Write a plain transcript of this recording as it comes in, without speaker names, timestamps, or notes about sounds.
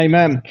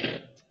Amen.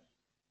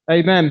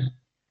 Amen.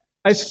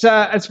 As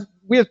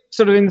we're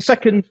sort of in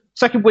the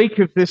second week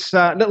of this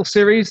little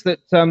series that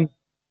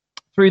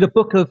through the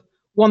book of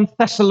 1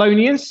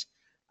 Thessalonians,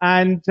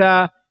 and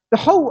the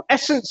whole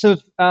essence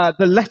of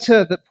the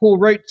letter that Paul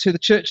wrote to the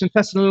church in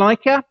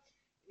Thessalonica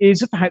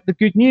is about the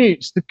good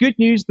news,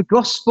 the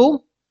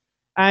gospel,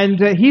 and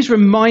he's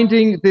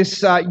reminding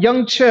this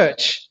young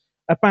church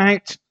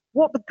about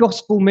what the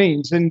gospel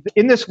means. And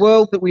in this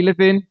world that we live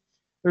in,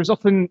 there's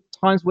often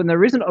times when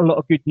there isn't a lot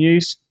of good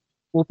news.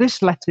 Well,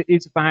 this letter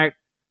is about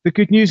the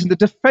good news and the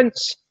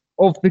defense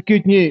of the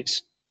good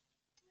news.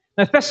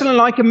 Now,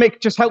 Thessalonica, Mick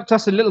just helped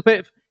us a little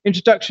bit of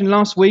introduction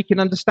last week in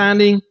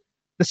understanding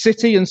the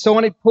city and so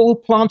on. Paul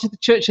planted the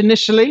church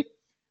initially,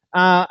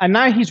 and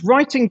now he's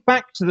writing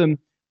back to them,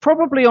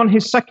 probably on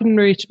his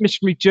secondary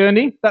missionary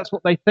journey. That's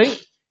what they think.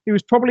 He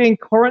was probably in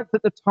Corinth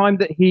at the time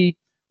that he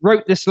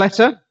wrote this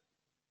letter.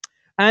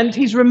 And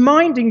he's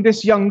reminding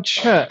this young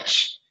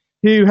church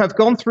who have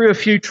gone through a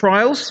few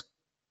trials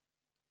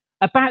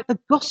about the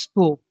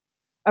gospel,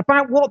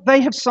 about what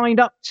they have signed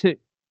up to.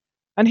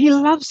 And he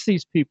loves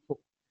these people.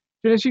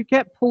 But as you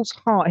get Paul's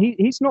heart,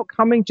 he's not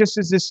coming just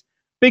as this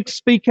big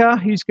speaker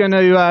who's going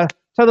to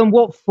tell them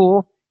what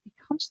for. He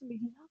constantly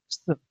loves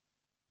them.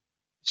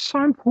 It's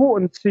so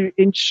important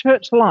in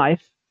church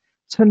life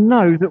to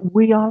know that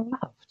we are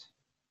loved.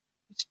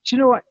 Do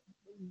you know what?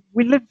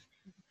 We live,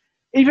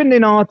 even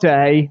in our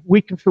day,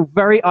 we can feel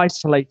very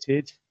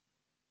isolated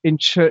in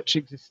church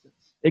existence.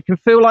 It can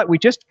feel like we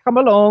just come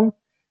along,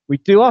 we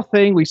do our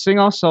thing, we sing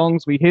our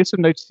songs, we hear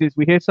some notices,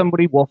 we hear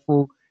somebody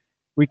waffle,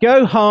 we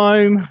go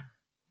home,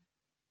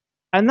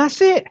 and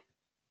that's it.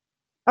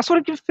 That's what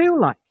it can feel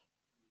like.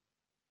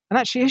 And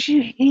actually, as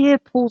you hear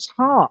Paul's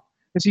heart,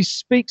 as he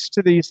speaks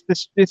to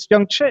this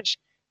young church,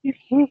 you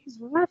hear his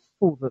love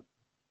for them.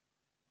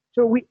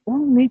 So we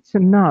all need to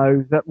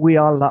know that we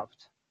are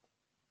loved.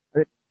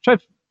 Try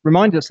to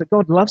remind us that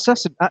God loves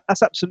us, and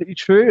that's absolutely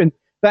true, and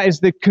that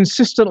is the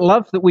consistent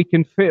love that we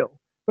can feel.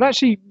 But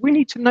actually, we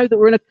need to know that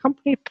we're in a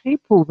company of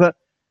people that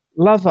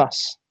love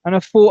us and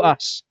are for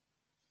us.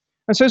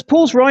 And so as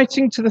Paul's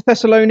writing to the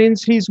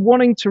Thessalonians, he's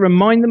wanting to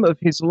remind them of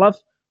his love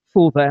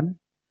for them,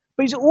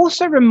 but he's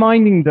also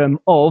reminding them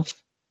of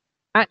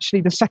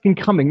actually the second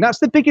coming. That's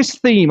the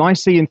biggest theme I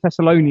see in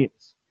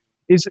Thessalonians,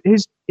 is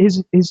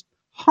his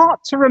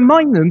heart to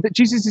remind them that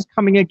Jesus is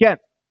coming again.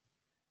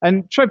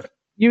 And Trev,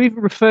 you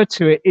even referred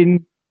to it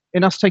in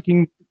us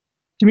taking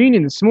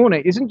communion this morning.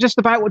 It isn't just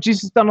about what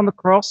Jesus has done on the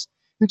cross.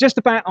 It's just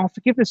about our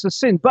forgiveness of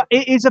sin, but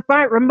it is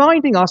about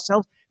reminding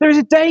ourselves there is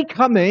a day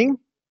coming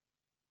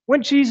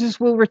when Jesus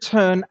will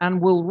return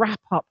and will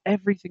wrap up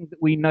everything that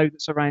we know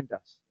that's around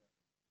us.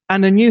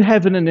 And a new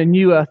heaven and a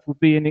new earth will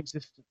be in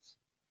existence.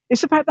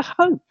 It's about the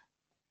hope.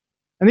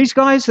 And these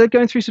guys, they're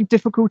going through some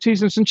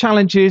difficulties and some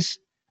challenges,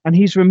 and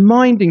he's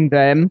reminding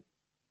them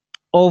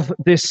of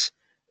this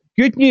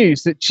good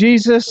news that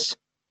Jesus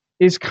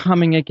is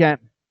coming again.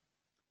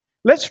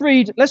 Let's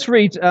read.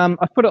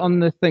 I've put it on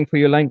the thing for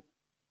you, Elaine.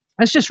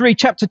 Let's just read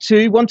chapter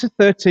 2, 1 to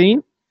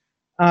 13.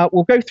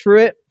 We'll go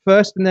through it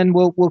first, and then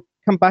we'll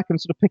come back and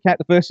sort of pick out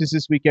the verses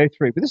as we go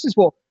through. But this is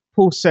what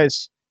Paul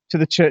says to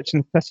the church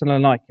in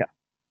Thessalonica.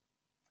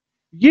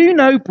 You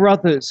know,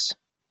 brothers,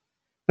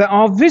 that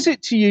our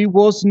visit to you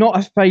was not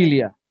a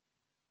failure.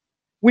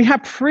 We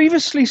had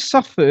previously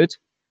suffered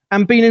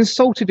and been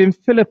insulted in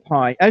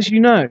Philippi, as you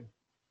know.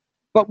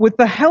 But with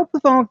the help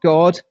of our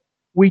God,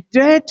 we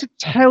dared to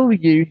tell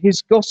you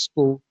his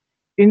gospel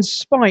in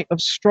spite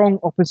of strong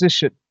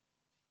opposition.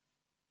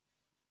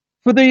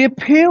 For the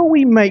appeal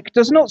we make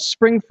does not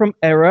spring from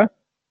error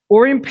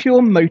or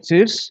impure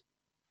motives,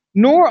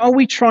 nor are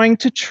we trying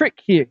to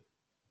trick you.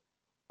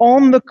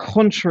 On the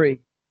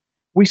contrary,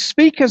 we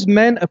speak as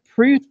men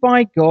approved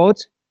by God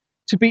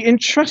to be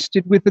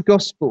entrusted with the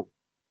gospel.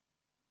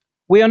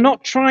 We are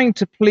not trying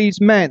to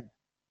please men,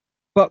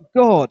 but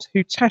God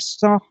who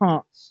tests our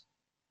hearts.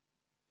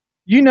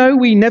 You know,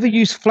 we never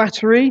use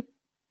flattery,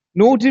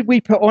 nor did we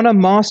put on a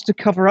mask to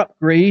cover up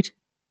greed.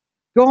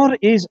 God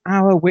is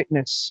our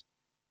witness.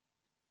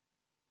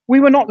 We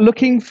were not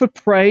looking for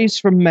praise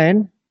from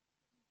men,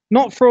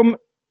 not from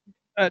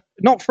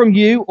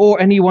you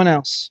or anyone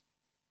else.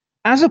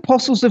 As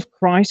apostles of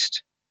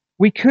Christ,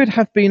 we could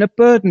have been a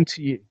burden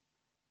to you,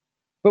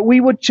 but we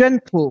were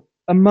gentle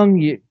among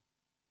you,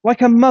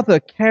 like a mother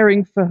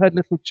caring for her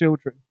little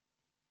children.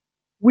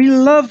 We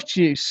loved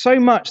you so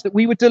much that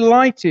we were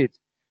delighted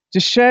to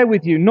share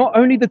with you not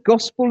only the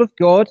gospel of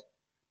God,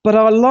 but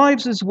our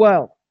lives as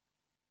well,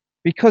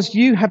 because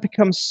you have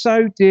become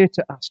so dear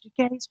to us. Do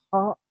you get his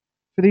heart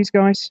for these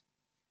guys?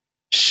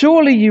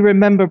 Surely you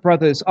remember,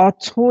 brothers, our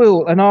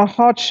toil and our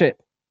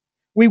hardship.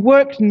 We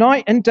worked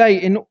night and day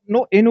in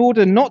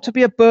order not to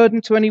be a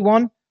burden to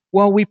anyone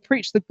while we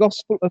preach the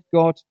gospel of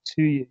God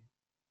to you.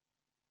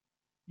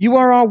 You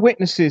are our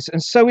witnesses,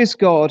 and so is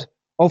God,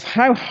 of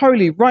how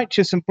holy,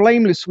 righteous, and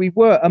blameless we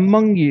were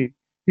among you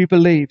who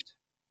believed.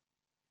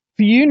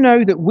 For you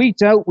know that we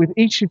dealt with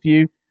each of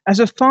you as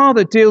a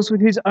father deals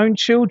with his own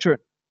children,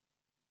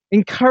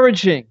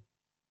 encouraging,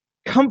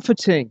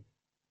 comforting,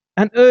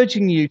 and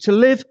urging you to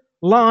live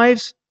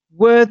lives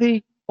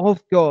worthy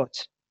of God.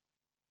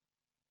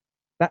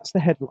 That's the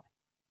headline.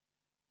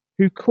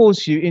 Who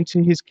calls you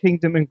into his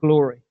kingdom and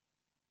glory.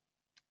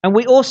 And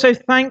we also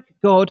thank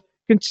God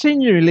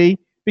continually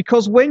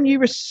because when you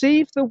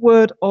received the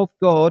word of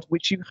God,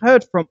 which you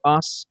heard from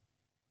us,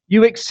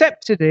 you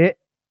accepted it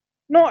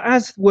not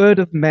as word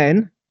of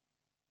men,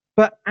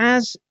 but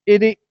as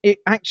it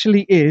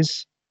actually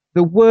is,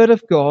 the word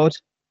of God,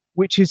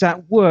 which is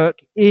at work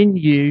in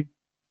you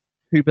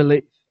who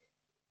believe.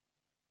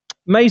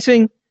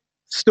 Amazing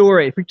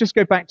story. If we just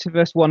go back to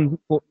verse 1,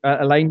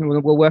 Elaine,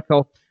 we'll work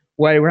our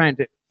way around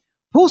it.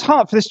 Paul's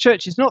heart for this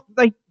church is not that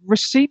they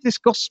receive this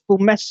gospel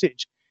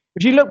message.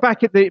 If you look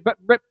back at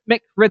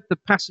Mick read the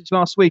passage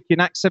last week in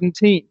Acts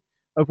 17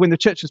 of when the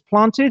church was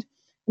planted,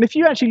 and if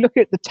you actually look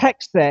at the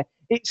text there,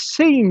 it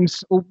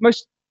seems, or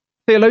most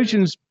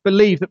theologians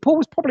believe, that Paul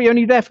was probably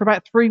only there for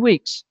about 3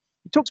 weeks.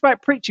 He talks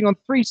about preaching on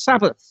 3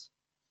 Sabbaths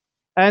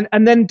and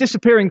then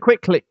disappearing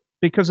quickly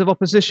because of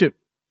opposition.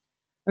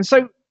 And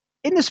so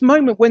in this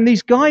moment when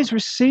these guys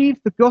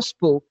received the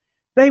gospel,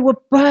 they were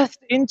birthed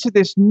into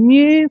this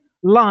new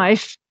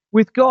life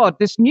with God,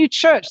 this new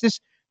church, this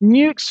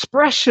new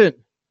expression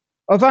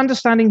of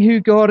understanding who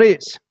God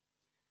is.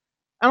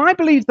 And I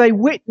believe they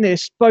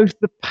witnessed both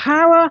the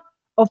power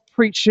of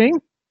preaching,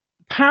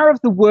 the power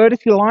of the word,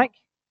 if you like,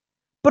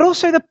 but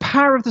also the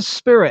power of the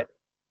Spirit.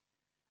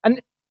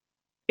 And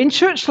in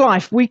church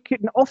life, we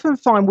can often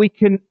find we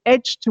can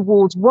edge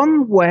towards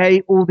one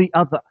way or the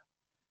other.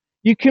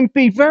 You can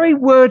be very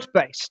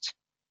word-based,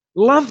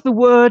 love the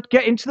word,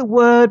 get into the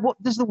word,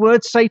 what does the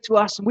word say to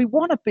us? And we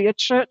want to be a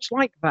church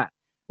like that.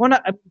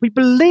 We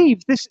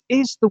believe this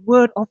is the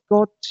word of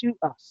God to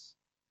us.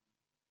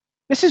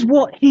 This is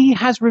what he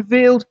has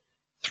revealed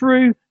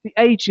through the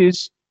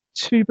ages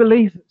to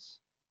believers.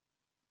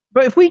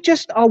 But if we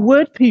just are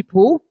word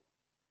people,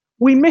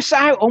 we miss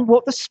out on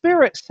what the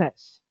Spirit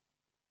says.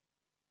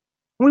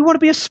 And we want to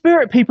be a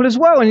Spirit people as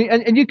well.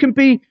 And you can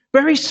be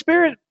very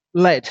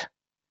Spirit-led,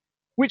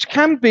 which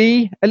can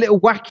be a little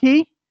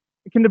wacky.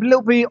 It can be a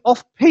little bit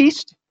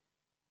off-piste.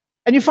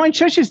 And you find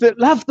churches that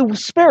love the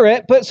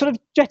Spirit, but sort of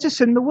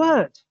jettison the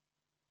Word.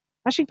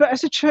 Actually, but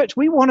as a church,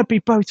 we want to be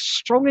both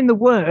strong in the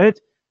Word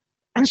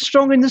and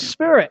strong in the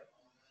Spirit.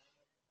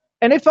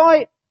 And if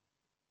I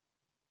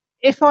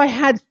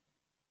had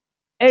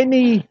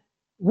any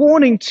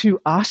warning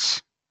to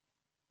us,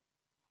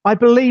 I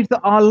believe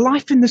that our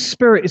life in the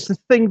Spirit is the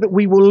thing that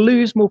we will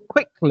lose more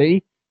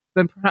quickly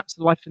than perhaps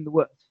the life in the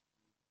Word.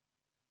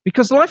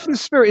 Because life in the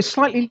Spirit is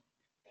slightly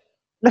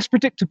less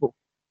predictable.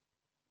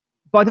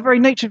 By the very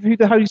nature of who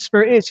the Holy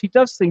Spirit is, he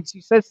does things,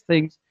 he says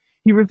things,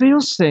 he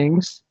reveals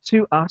things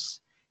to us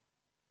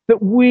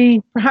that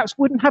we perhaps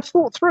wouldn't have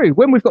thought through.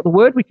 When we've got the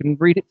Word, we can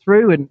read it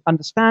through and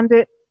understand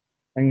it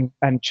and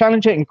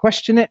challenge it and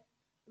question it.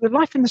 The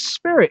life in the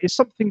Spirit is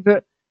something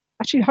that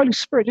actually the Holy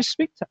Spirit just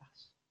speaks to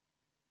us.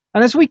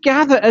 And as we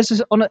gather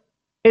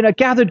in a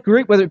gathered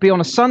group, whether it be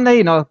on a Sunday,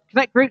 in our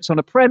Connect groups, on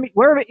a prayer meeting,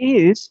 wherever it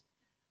is,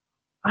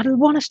 I'd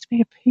want us to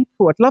be a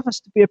people. I'd love us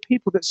to be a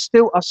people that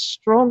still are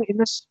strong in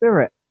the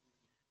Spirit.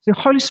 So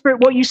Holy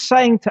Spirit, what are you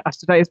saying to us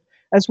today?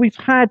 As we've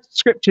had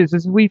scriptures,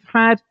 as we've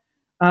had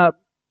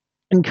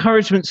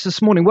encouragements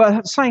this morning,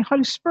 we're saying,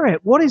 Holy Spirit,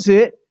 what is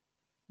it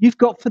you've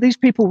got for these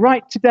people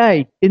right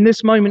today, in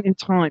this moment in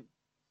time?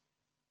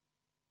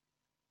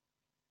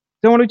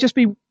 Don't want to just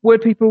be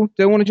word people,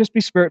 don't want to just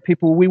be Spirit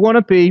people. We want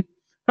to be, I can't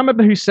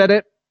remember who said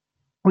it,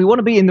 we want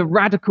to be in the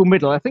radical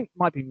middle. I think it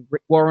might be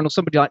Rick Warren or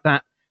somebody like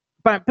that.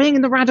 About being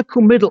in the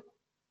radical middle,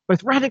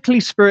 both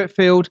radically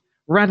Spirit-filled,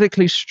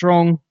 radically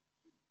strong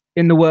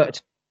in the Word.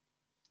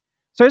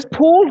 So as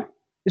Paul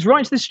is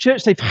writing to this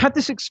church, they've had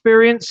this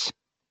experience.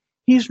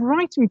 He's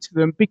writing to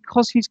them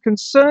because he's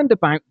concerned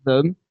about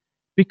them,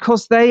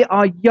 because they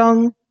are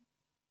young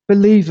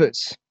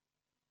believers.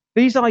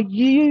 These are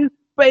you,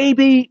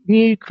 baby,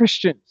 new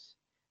Christians.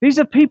 These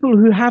are people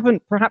who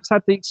haven't perhaps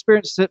had the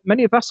experience that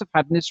many of us have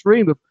had in this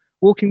room of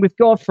walking with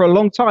God for a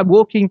long time,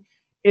 walking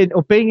in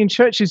or being in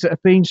churches that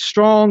have been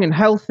strong and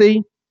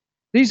healthy.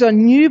 These are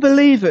new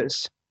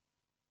believers.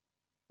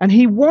 And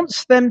he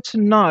wants them to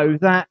know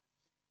that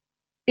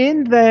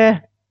in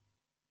their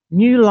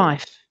new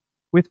life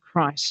with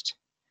Christ,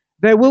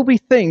 there will be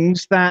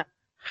things that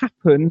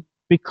happen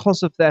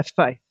because of their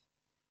faith.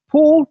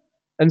 Paul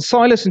and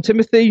Silas and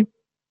Timothy,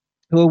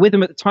 who were with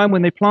them at the time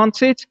when they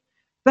planted,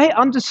 they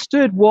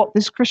understood what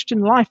this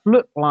Christian life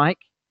looked like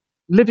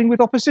living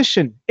with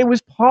opposition. It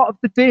was part of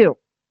the deal.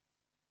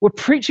 We're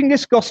preaching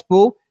this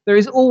gospel. There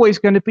is always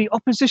going to be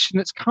opposition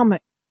that's coming.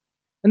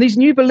 And these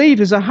new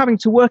believers are having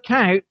to work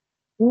out,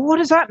 well, what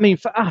does that mean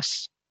for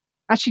us?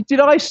 Actually, did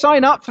I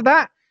sign up for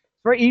that?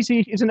 It's very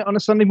easy, isn't it, on a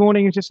Sunday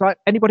morning? It's just like,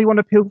 anybody want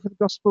to appeal for the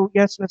gospel?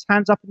 Yes, let's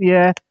hands up in the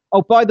air.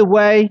 Oh, by the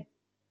way,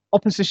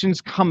 opposition's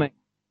coming.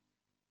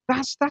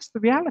 That's the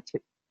reality.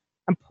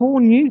 And Paul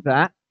knew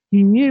that.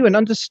 He knew and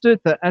understood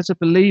that as a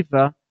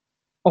believer,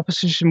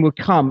 opposition would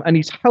come. And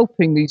he's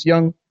helping these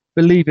young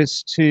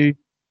believers to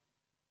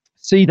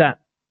see that.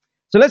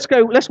 So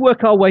let's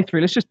work our way through.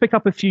 Let's just pick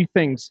up a few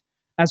things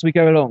as we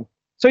go along.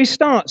 So he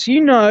starts,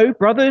 you know,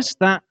 brothers,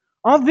 that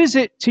our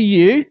visit to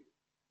you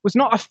was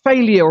not a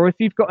failure, or if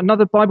you've got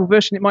another Bible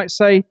version, it might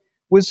say,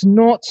 was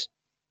not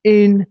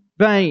in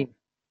vain.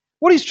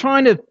 What he's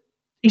trying to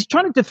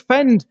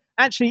defend,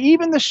 actually,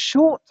 even the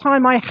short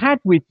time I had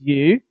with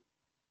you,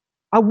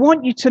 I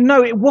want you to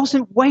know it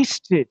wasn't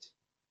wasted.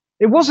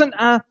 It wasn't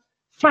a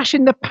flash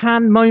in the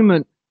pan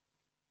moment.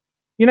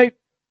 You know,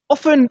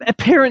 often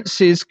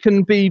appearances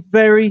can be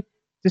very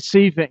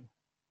deceiving.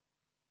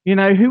 You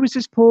know, who was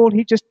this Paul?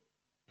 He just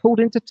pulled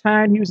into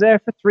town. He was there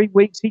for 3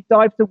 weeks. He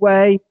dived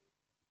away.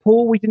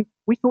 Paul,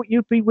 we thought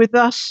you'd be with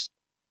us.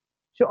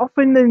 So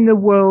often in the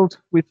world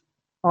with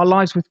our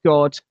lives with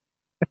God,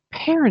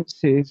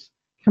 appearances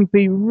can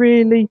be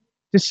really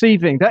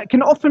deceiving. That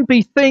can often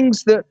be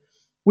things that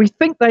we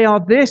think they are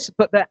this,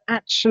 but they're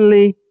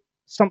actually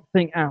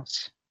something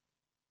else.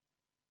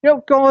 You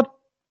know, God,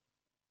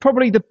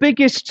 probably the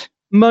biggest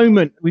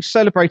moment we've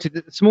celebrated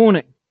this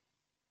morning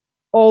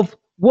of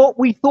what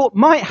we thought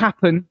might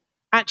happen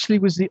actually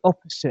was the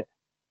opposite.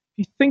 If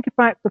you think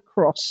about the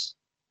cross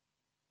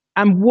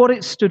and what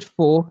it stood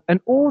for, and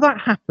all that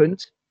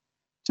happened,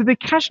 to the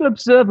casual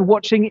observer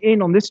watching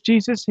in on this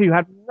Jesus who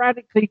had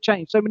radically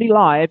changed so many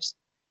lives,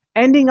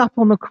 ending up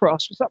on the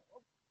cross, was like,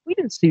 we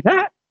didn't see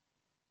that.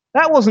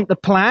 That wasn't the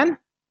plan.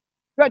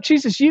 Right,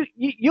 Jesus,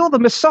 you're the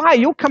Messiah.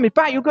 You're coming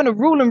back. You're going to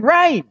rule and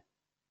reign.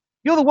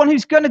 You're the one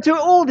who's going to do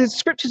it all. The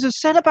scriptures have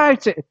said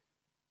about it.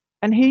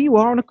 And here you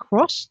are on a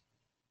cross.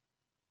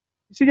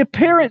 You see, the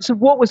appearance of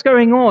what was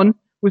going on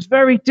was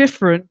very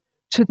different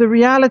to the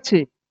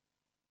reality.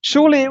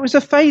 Surely it was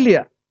a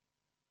failure.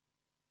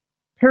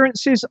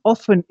 Appearances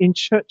often in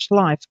church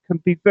life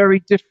can be very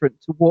different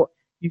to what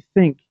you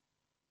think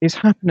is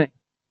happening.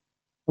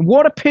 And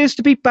what appears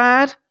to be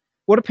bad,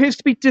 what appears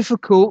to be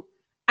difficult,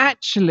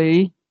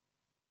 actually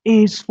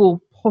is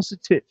for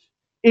positive,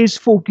 is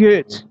for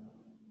good.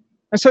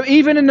 And so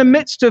even in the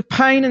midst of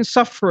pain and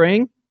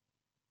suffering,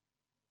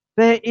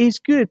 there is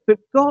good, but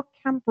God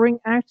can bring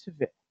out of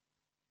it.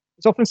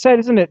 It's often said,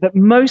 isn't it, that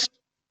most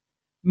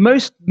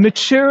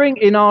maturing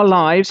in our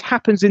lives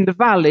happens in the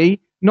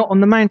valley, not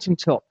on the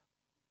mountaintop.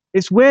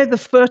 It's where the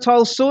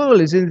fertile soil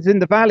is in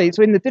the valley. It's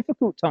in the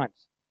difficult times.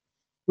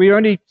 We were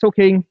only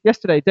talking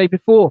yesterday, day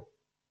before,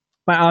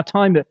 about our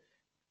time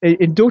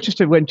in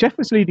Dorchester when Jeff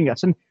was leading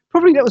us. And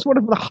probably that was one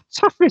of the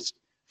toughest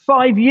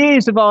 5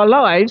 years of our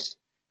lives,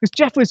 because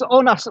Jeff was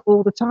on us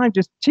all the time,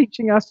 just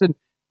teaching us and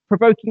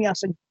provoking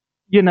us and,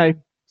 you know,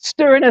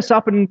 stirring us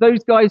up. And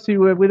those guys who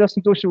were with us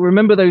in Dorchester will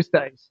remember those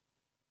days.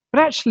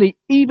 But actually,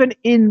 even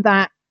in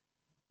that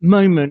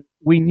moment,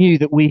 we knew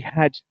that we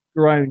had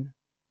grown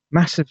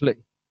massively.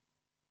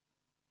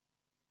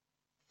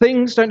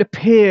 Things don't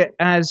appear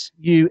as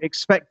you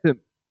expect them.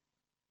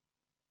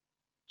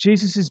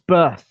 Jesus'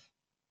 birth.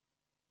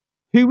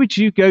 Who would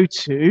you go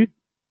to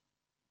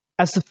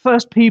as the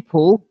first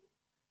people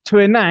to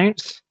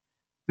announce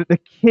that the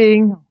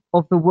King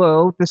of the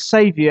world, the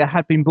Savior,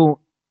 had been born?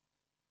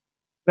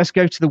 Let's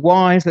go to the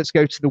wise, let's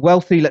go to the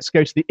wealthy, let's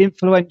go to the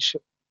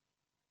influential.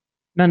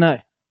 No.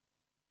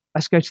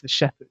 Let's go to the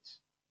shepherds.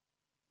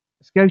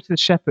 Let's go to the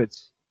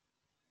shepherds.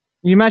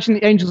 You imagine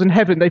the angels in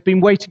heaven, they've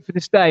been waiting for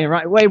this day,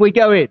 right? Where are we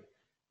going?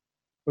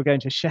 We're going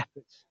to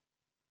shepherds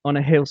on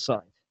a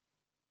hillside.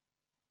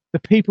 The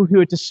people who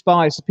are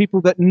despised, the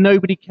people that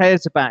nobody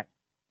cares about.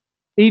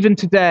 Even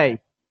today,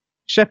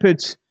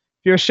 shepherds,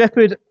 if you're a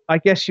shepherd, I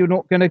guess you're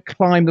not going to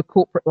climb the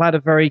corporate ladder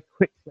very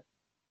quickly.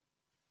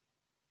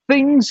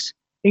 Things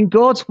in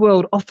God's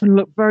world often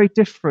look very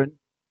different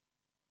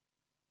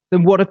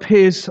than what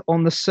appears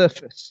on the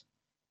surface.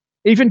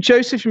 Even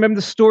Joseph, remember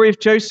the story of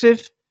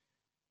Joseph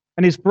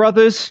and his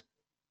brothers?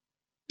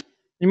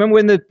 You remember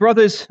when the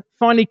brothers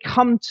finally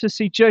come to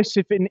see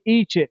Joseph in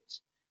Egypt,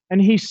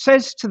 and he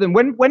says to them,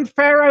 when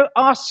Pharaoh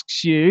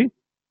asks you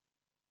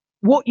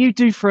what you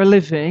do for a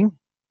living,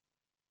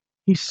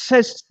 he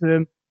says to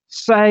them,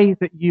 say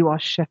that you are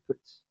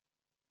shepherds.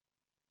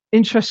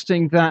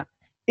 Interesting that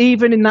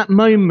even in that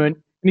moment,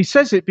 and he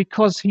says it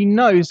because he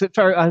knows that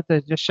Pharaoh, they're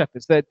just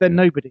shepherds, they're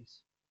nobodies.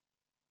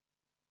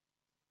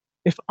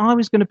 If I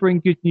was going to bring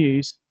good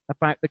news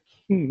about the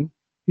king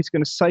who's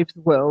going to save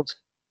the world,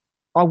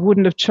 I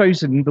wouldn't have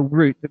chosen the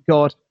route that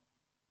God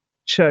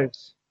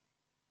chose.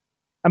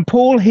 And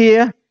Paul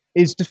here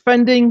is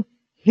defending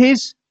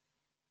his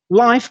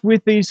life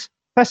with these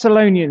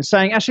Thessalonians,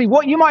 saying, actually,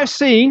 what you might have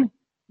seen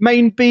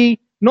may be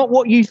not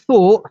what you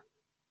thought,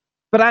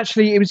 but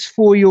actually it was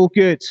for your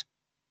good.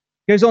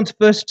 Goes on to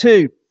verse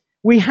 2.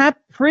 We had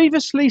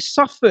previously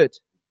suffered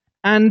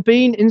and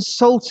been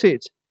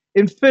insulted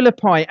in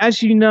Philippi,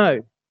 as you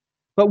know.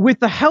 But with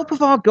the help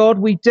of our God,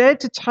 we dared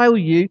to tell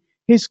you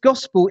his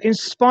gospel in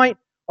spite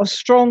of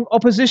strong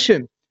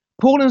opposition.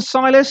 Paul and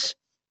Silas,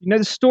 you know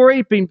the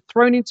story, been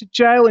thrown into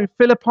jail in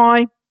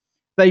Philippi.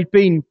 They've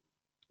been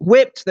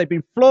whipped, they've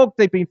been flogged,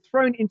 they've been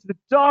thrown into the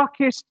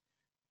darkest,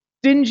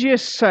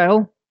 dingiest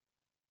cell.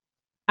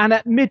 And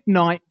at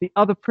midnight, the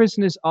other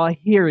prisoners are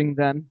hearing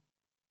them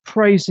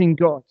praising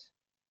God,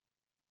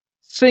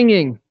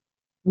 singing,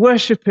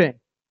 worshipping.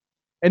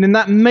 And in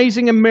that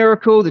amazing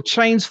miracle, the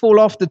chains fall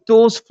off, the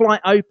doors fly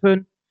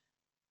open,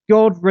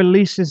 God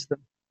releases them.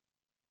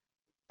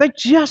 They've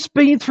just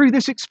been through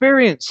this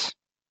experience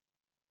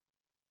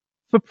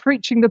for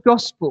preaching the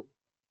gospel.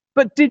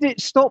 But did it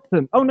stop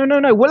them? Oh, no, no,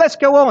 no. Well, let's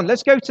go on.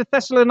 Let's go to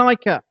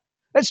Thessalonica.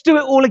 Let's do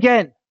it all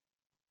again.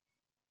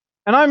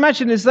 And I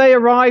imagine as they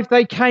arrived,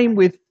 they came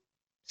with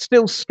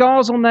still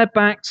scars on their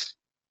backs,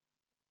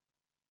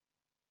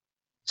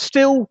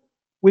 still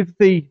with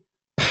the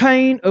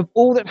pain of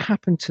all that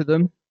happened to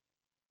them,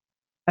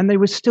 and they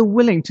were still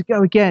willing to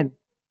go again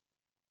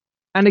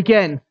and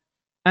again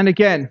and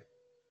again.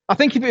 I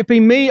think if it had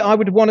been me, I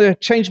would want to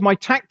change my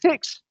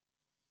tactics.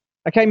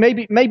 Okay,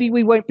 maybe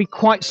we won't be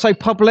quite so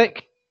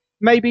public.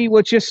 Maybe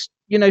we'll just,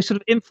 sort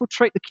of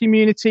infiltrate the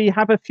community,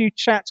 have a few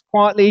chats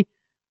quietly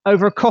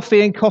over a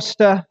coffee in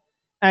Costa,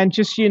 and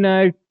just,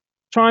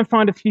 try and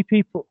find a few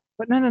people.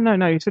 But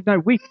no. He said, no,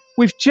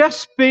 we've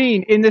just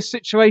been in this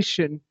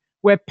situation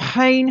where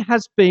pain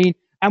has been,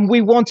 and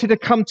we wanted to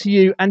come to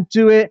you and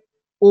do it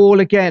all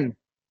again.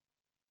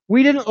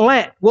 We didn't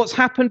let what's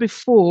happened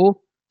before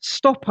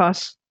stop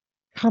us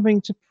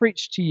coming to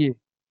preach to you,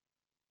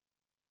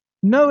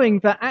 knowing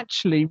that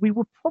actually we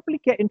will probably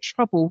get in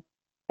trouble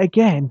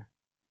again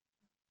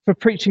for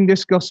preaching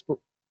this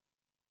gospel.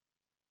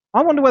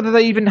 I wonder whether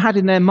they even had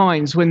in their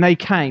minds when they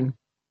came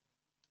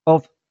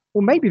of,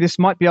 well, maybe this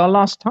might be our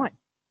last time.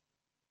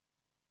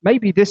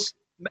 Maybe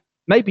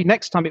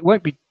next time it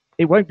won't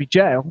be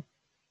jail.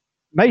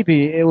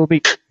 Maybe it will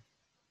be.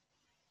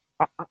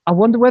 I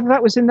wonder whether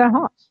that was in their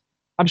hearts.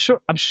 I'm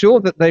sure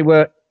that they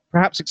were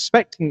perhaps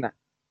expecting that.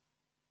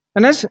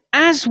 And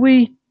as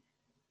we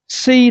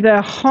see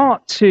their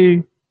heart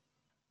to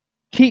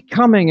keep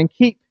coming and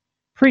keep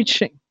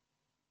preaching,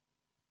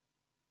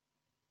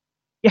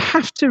 you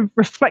have to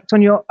reflect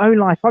on your own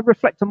life. I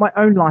reflect on my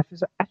own life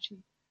as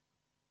actually,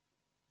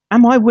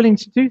 am I willing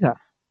to do that?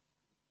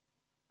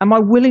 Am I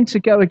willing to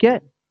go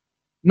again?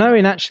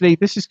 Knowing actually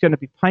this is going to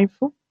be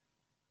painful.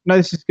 No,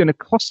 this is going to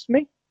cost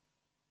me.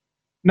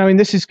 Knowing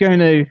this is going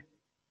to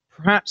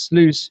perhaps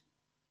lose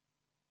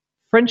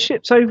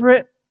friendships over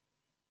it,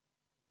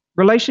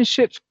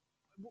 relationships,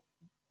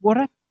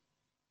 whatever.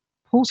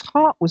 Paul's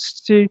heart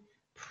was to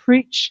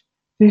preach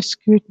this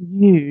good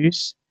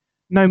news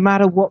no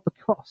matter what the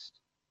cost.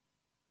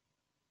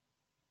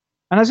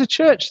 And as a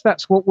church,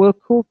 that's what we're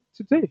called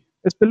to do.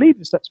 As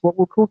believers, that's what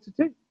we're called to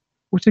do.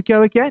 We're to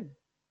go again,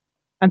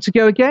 and to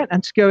go again,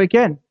 and to go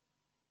again.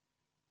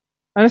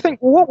 And I think,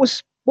 what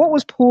was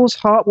Paul's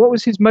heart? What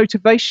was his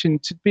motivation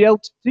to be able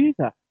to do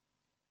that?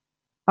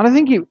 And I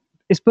think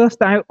it's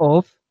birthed out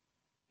of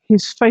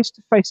his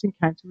face-to-face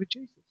encounter with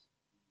Jesus.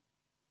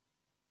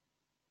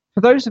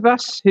 For those of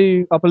us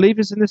who are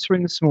believers in this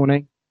room this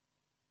morning,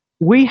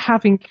 we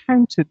have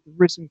encountered the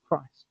risen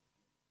Christ.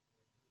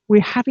 We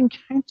have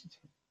encountered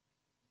him.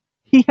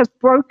 He has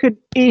broken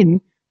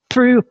in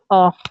through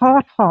our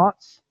hard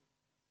hearts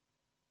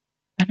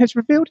and has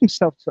revealed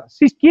himself to us.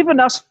 He's given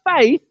us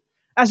faith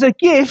as a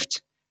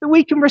gift that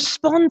we can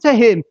respond to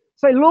him.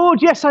 Say,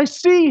 Lord, yes, I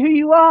see who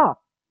you are.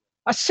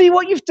 I see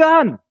what you've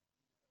done.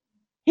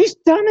 He's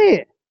done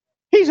it.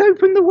 He's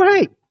opened the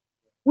way.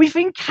 We've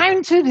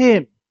encountered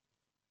him.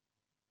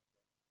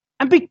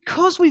 And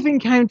because we've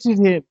encountered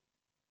him,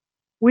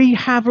 we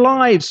have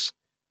lives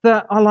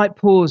that are like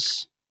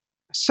Paul's.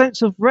 A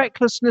sense of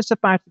recklessness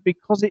about it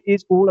because it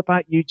is all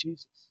about you,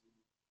 Jesus.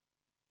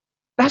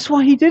 That's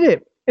why he did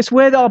it. It's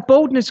where our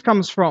boldness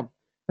comes from.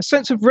 A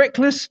sense of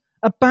reckless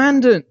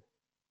abandon. Do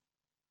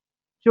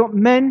you know what?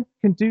 Men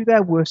can do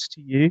their worst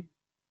to you.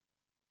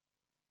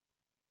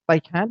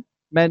 They can.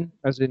 Men,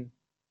 as in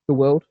the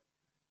world.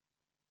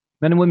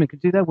 Men and women can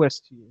do their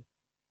worst to you.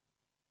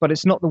 But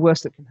it's not the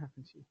worst that can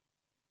happen to you.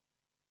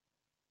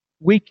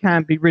 We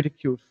can be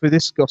ridiculed for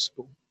this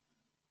gospel.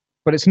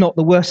 But it's not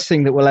the worst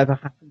thing that will ever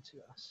happen to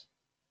us.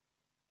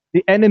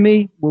 The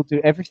enemy will do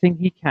everything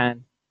he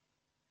can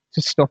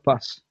to stop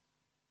us.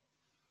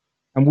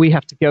 And we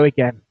have to go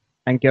again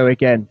and go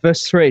again.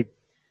 Verse 3.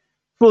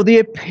 For the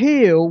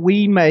appeal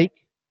we make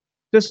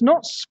does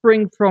not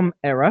spring from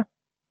error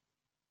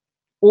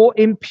or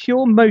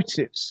impure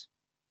motives,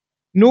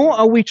 nor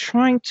are we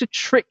trying to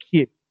trick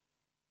you.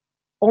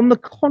 On the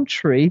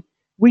contrary,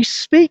 we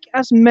speak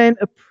as men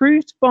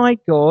approved by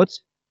God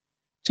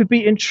to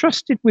be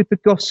entrusted with the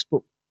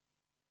gospel.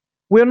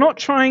 We're not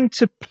trying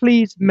to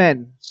please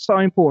men, so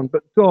important,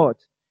 but God,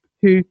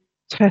 who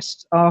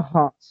tests our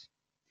hearts.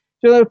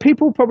 So there were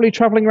people probably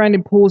traveling around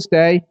in Paul's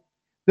day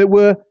that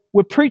were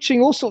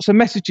preaching all sorts of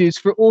messages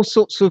for all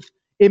sorts of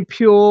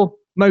impure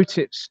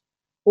motives,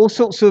 all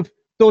sorts of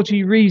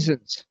dodgy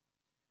reasons.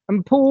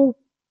 And Paul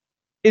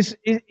he's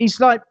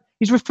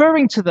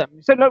referring to them.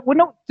 He said, look, we're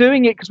not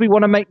doing it because we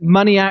want to make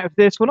money out of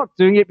this. We're not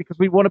doing it because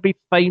we want to be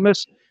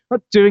famous. We're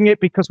not doing it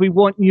because we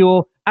want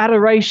your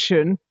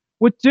adoration.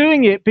 We're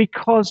doing it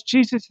because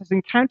Jesus has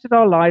encountered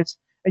our lives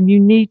and you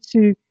need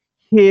to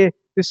hear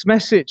this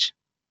message.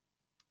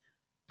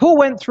 Paul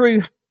went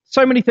through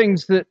so many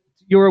things that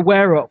you're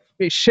aware of.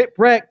 He's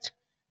shipwrecked,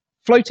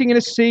 floating in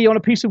a sea on a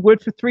piece of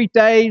wood for 3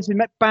 days. He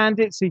met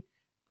bandits. He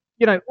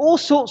all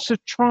sorts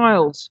of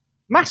trials,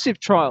 massive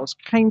trials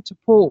came to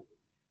Paul.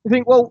 You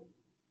think, well,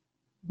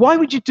 why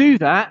would you do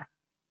that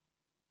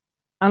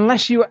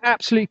unless you were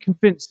absolutely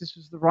convinced this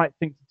was the right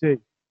thing to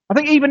do? I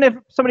think even if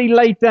somebody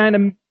laid down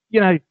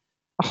a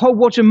whole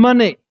wad of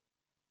money,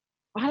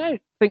 I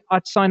don't think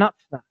I'd sign up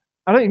for that.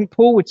 I don't think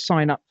Paul would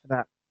sign up for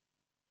that.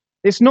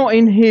 It's not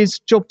in his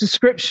job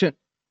description.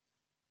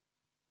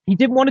 He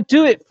didn't want to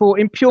do it for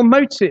impure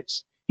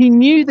motives. He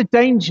knew the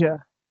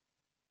danger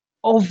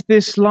of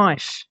this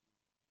life,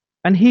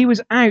 and he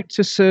was out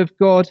to serve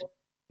God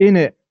in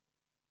it.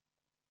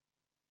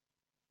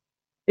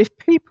 If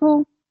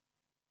people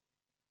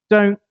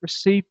don't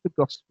receive the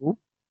gospel,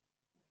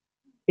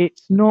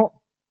 it's not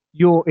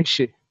your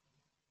issue.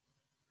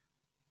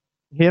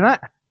 You hear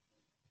that?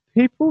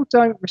 People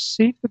don't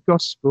receive the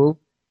gospel,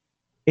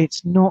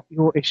 it's not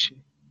your issue.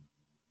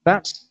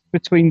 That's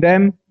between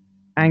them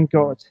and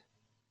God.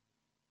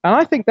 And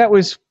I think that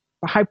was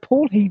how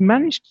Paul, he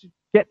managed to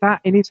get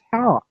that in his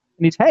heart,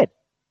 in his head.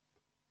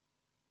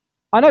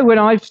 I know when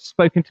I've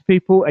spoken to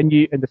people and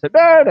they said,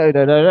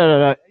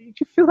 no,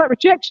 you feel that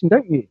rejection,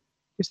 don't you?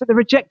 You said they're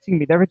rejecting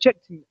me.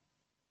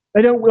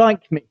 They don't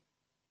like me.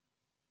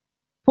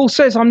 Paul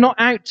says, I'm not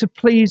out to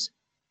please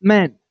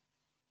men.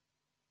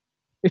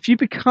 If you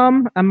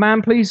become a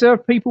man pleaser, a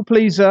people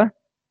pleaser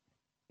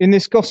in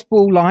this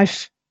gospel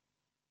life,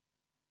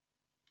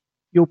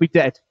 you'll be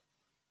dead.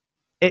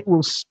 It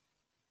will spit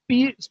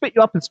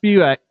you up and spew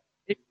you out.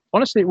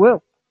 Honestly, it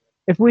will.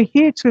 If we're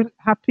here to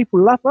have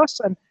people love us,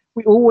 and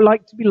we all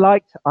like to be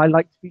liked, I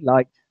like to be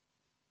liked.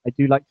 I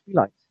do like to be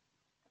liked.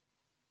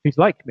 Who's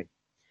like me?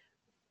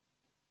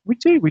 We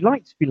do. We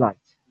like to be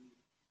liked.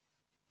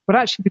 But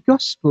actually, the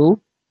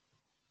gospel,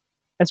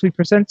 as we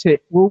present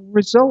it, will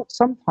result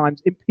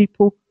sometimes in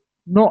people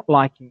not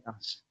liking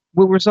us,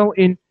 will result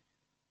in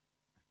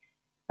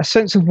a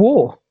sense of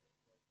war.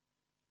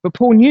 But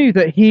Paul knew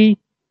that he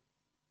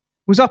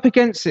was up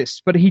against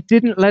this, but he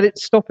didn't let it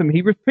stop him.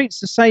 He repeats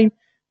the same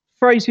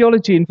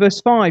phraseology in verse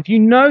 5. You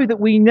know that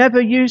we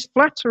never use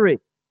flattery,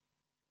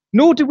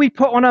 nor do we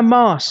put on a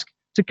mask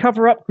to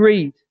cover up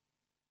greed.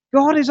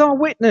 God is our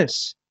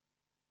witness.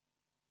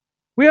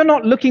 We are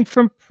not looking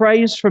for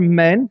praise from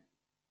men,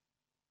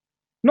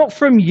 not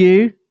from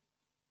you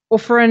or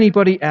for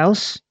anybody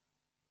else.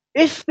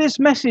 If this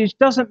message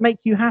doesn't make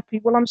you happy,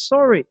 well, I'm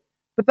sorry,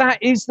 but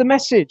that is the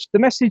message. The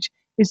message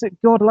is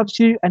that God loves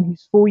you and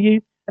he's for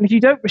you. And if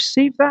you don't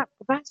receive that,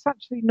 well, that's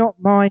actually not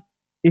my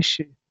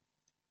issue.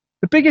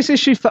 The biggest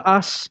issue for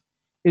us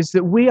is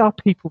that we are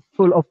people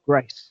full of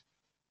grace.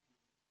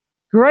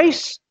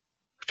 Grace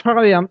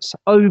triumphs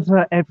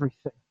over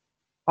everything.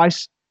 I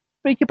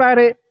speak about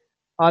it.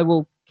 I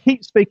will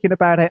keep speaking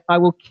about it. I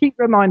will keep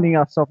reminding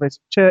us of this.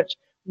 Church,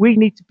 we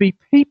need to be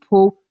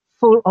people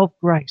full of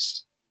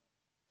grace.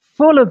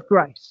 Full of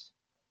grace.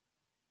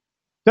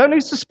 Don't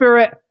lose the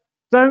Spirit.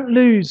 Don't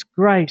lose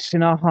grace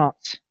in our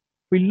hearts.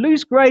 We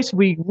lose grace.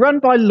 We run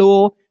by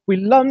law.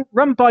 We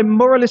run by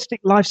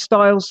moralistic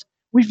lifestyles.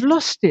 We've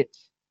lost it.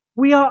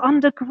 We are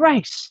under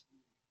grace.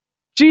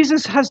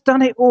 Jesus has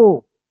done it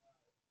all.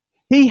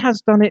 He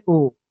has done it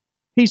all.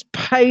 He's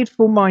paid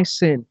for my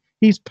sin.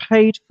 He's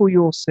paid for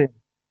your sin.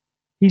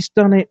 He's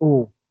done it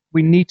all.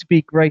 We need to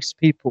be grace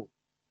people.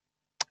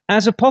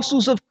 As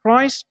apostles of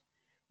Christ,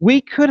 we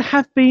could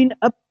have been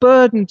a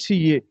burden to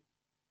you.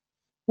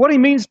 What he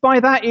means by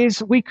that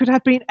is we could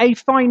have been a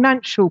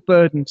financial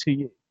burden to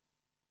you.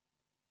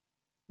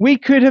 We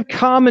could have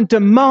come and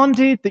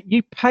demanded that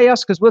you pay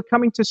us because we're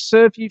coming to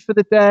serve you for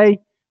the day,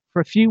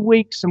 for a few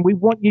weeks, and we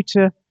want you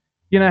to,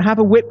 have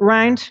a whip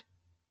round.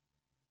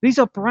 These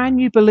are brand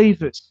new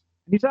believers.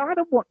 And he said, I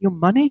don't want your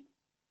money.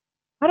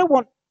 I don't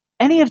want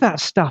any of that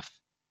stuff.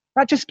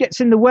 That just gets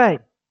in the way.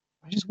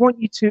 I just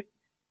want you to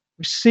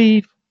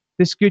receive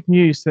this good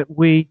news that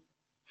we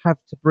have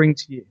to bring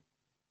to you.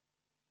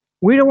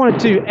 We don't want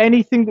to do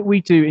anything that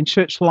we do in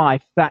church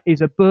life that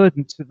is a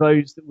burden to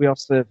those that we are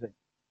serving.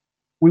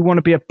 We want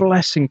to be a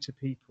blessing to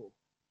people.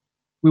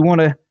 We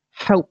want to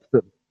help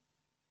them.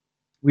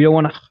 We don't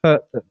want to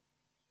hurt them.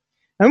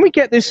 And we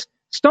get this,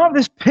 start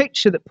this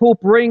picture that Paul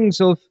brings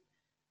of,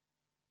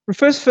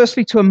 refers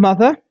firstly to a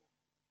mother.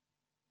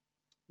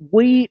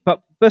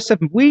 But verse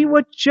 7, we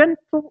were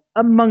gentle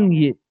among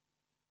you.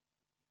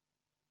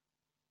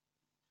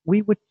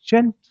 We were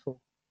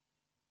gentle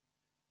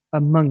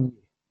among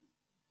you.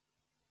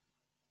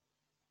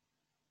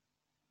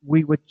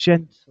 We were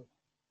gentle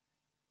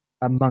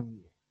among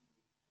you.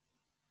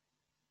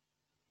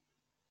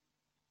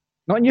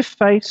 Not in your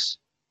face,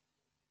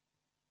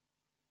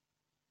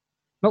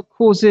 not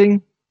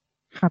causing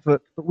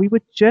havoc, but we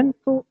were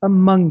gentle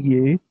among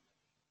you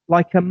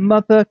like a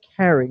mother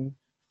caring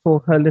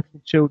for her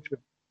little children.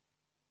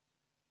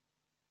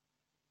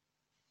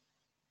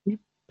 You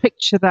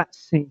picture that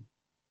scene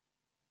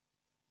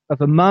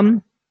of a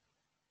mum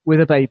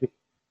with a baby.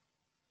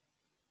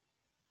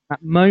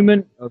 That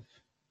moment of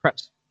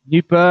perhaps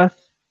new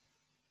birth,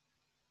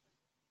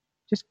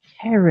 just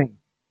caring,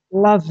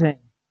 loving,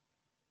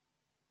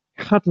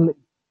 cuddling,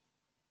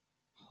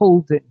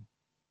 holding,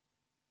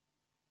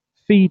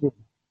 feeding.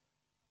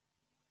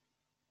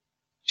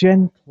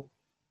 gentle,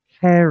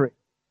 caring.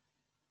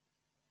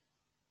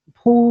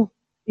 Paul,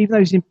 even though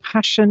he's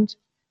impassioned,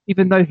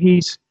 even though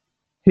his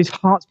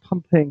heart's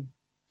pumping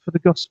for the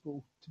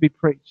gospel to be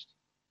preached,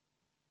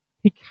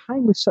 he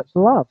came with such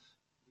love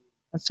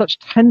and such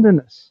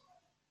tenderness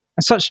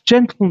and such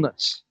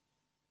gentleness,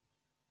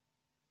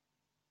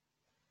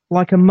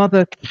 like a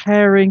mother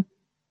caring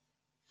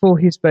for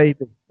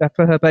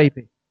her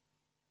baby.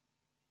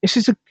 This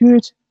is a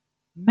good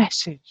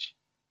message.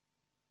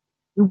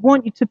 We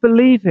want you to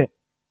believe it.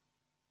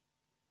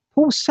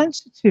 Paul's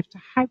sensitive to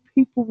how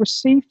people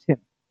received him.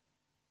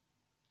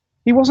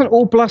 He wasn't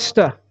all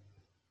bluster,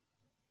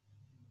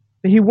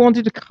 but he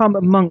wanted to come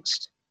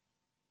amongst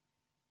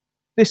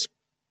this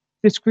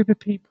group of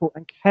people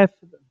and care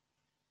for them.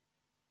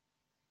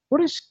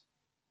 What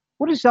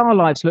does our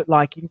lives look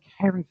like in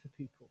caring for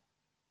people?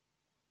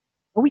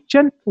 Are we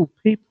gentle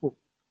people?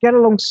 Get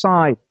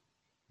alongside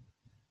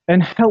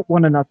and help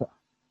one another?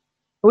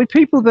 Are we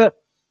people that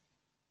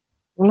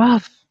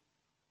love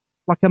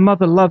like a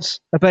mother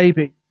loves a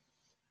baby?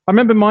 I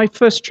remember my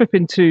first trip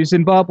into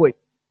Zimbabwe.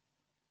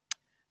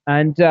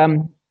 And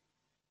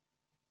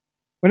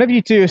whenever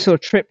you do a sort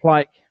of trip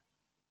like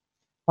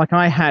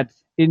I had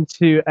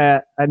into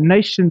a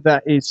nation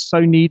that is so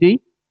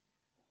needy,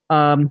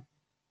 and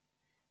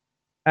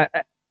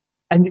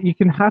you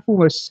can have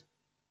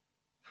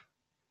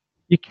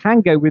you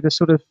can go with a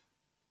sort of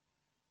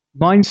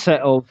mindset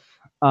of,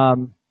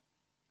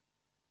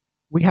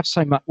 we have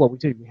so much. Well, we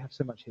do. We have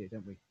so much here,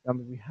 don't we? I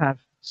mean,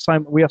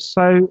 we are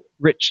so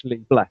richly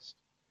blessed.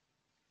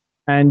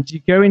 And you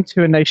go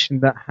into a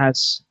nation that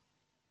has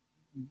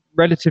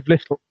relative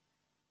little,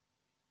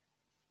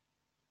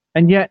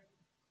 and yet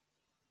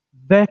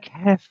their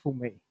care for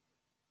me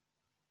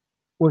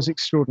was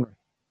extraordinary.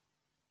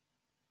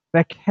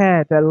 Their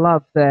care, their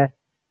love, their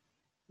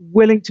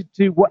willing to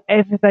do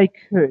whatever they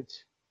could.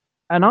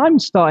 And I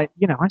started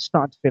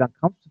to feel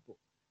uncomfortable.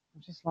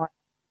 I'm just like,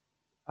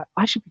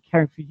 I should be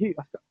caring for you.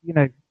 We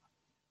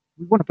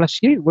want to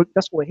bless you.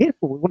 That's what we're here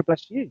for. We want to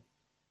bless you.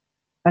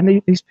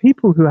 And these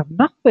people who have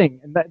nothing,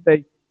 and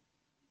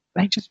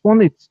they just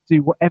wanted to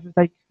do whatever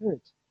they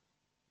could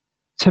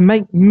to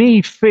make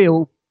me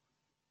feel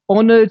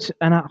honored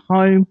and at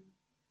home.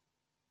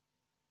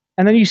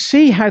 And then you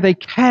see how they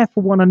care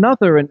for one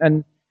another.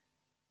 And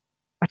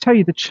I tell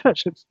you, the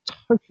church looks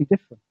totally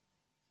different.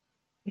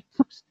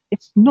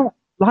 It's not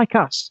like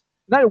us.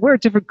 No, we're a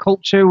different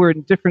culture. We're in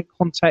a different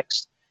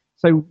context.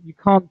 So you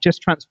can't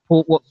just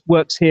transport what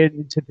works here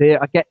into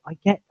there. I get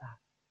that.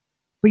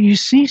 But you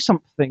see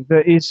something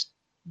that is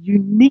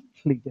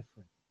uniquely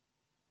different.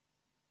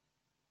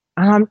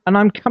 And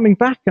I'm coming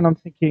back and I'm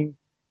thinking,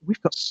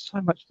 we've got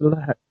so much to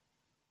learn.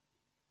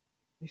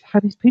 We've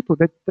had these people,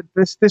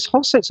 this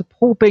whole sense of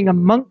Paul being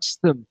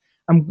amongst them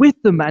and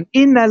with them and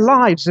in their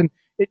lives, and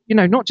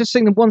not just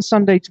seeing them one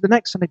Sunday to the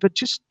next Sunday, but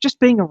just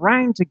being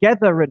around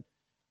together, and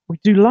we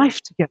do life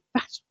together.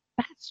 That's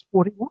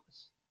what it was.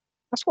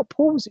 That's what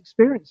Paul was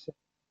experiencing.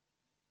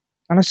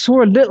 And I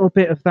saw a little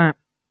bit of that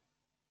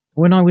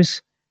when I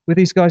was with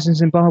these guys in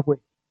Zimbabwe.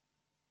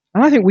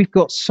 And I think we've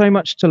got so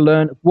much to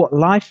learn of what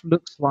life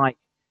looks like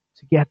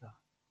together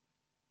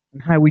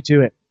and how we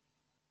do it.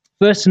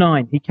 Verse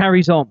 9, he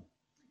carries on.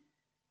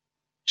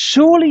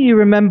 Surely you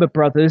remember,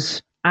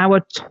 brothers, our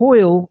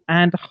toil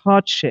and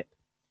hardship.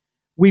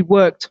 We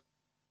worked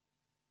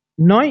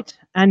night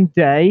and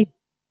day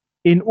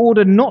in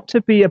order not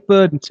to be a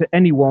burden to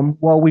anyone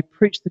while we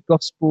preached the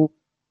gospel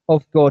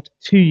of God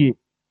to you.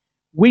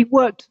 We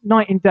worked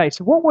night and day.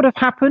 So what would have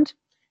happened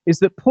is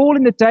that Paul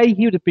in the day,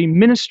 he would have been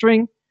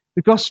ministering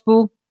the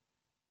gospel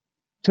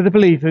to the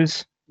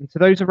believers and to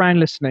those around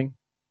listening.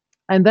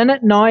 And then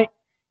at night,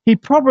 he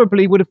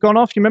probably would have gone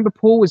off. You remember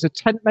Paul was a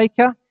tent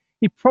maker.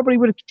 He probably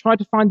would have tried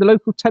to find the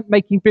local tent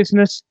making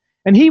business.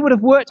 And he would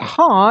have worked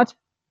hard,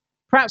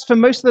 perhaps for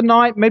most of the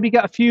night, maybe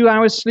get a few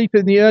hours sleep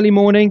in the early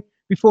morning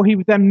before he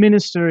would then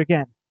minister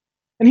again.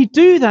 And he'd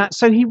do that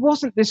so he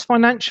wasn't this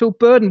financial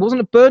burden,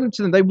 wasn't a burden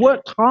to them. They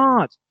worked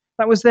hard.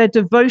 That was their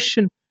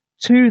devotion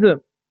to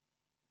them.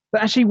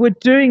 But actually, we're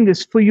doing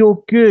this for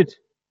your good.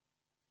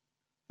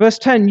 Verse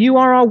 10, you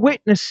are our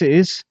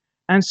witnesses,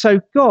 and so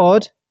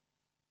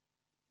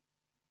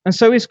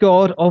is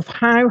God, of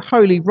how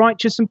holy,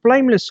 righteous, and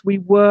blameless we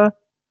were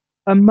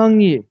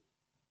among you.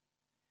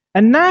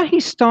 And now he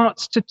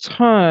starts to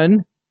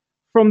turn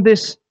from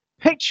this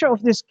picture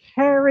of this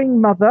caring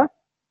mother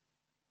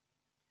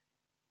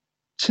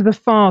to the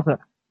Father.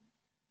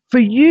 For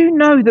you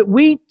know that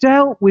we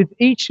dealt with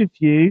each of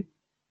you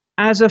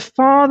as a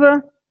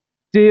father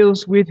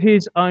deals with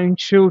his own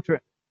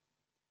children.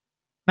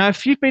 Now,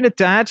 if you've been a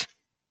dad,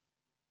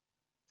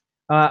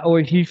 or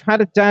if you've had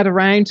a dad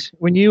around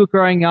when you were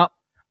growing up,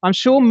 I'm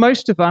sure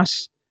most of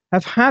us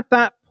have had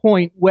that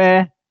point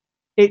where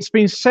it's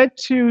been said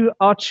to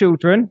our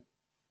children,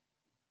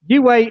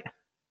 you wait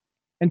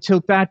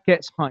until dad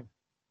gets home.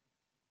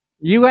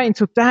 You wait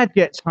until dad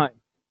gets home.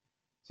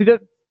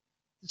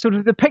 So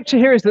the picture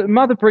here is that the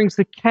mother brings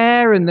the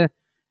care and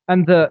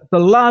the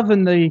love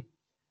and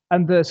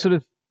the sort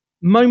of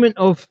moment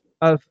of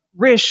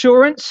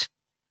reassurance.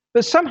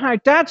 But somehow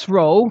dad's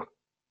role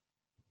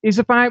is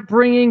about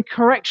bringing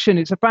correction.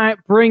 It's about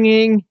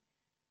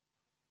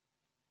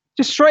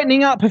just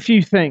straightening up a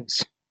few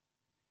things.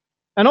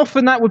 And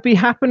often that would be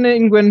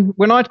happening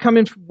when I'd come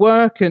in from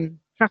work and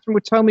Catherine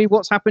would tell me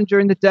what's happened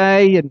during the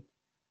day. And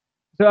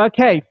so,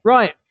 okay,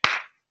 right,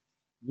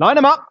 line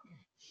them up.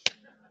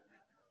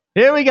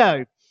 Here we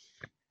go.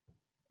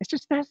 It's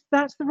just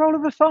that's the role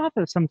of a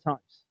father sometimes.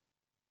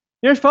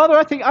 Father,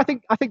 I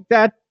think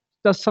dad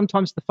does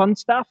sometimes the fun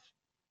stuff.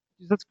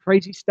 He does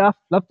crazy stuff.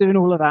 Love doing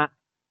all of that.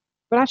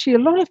 But actually, a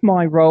lot of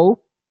my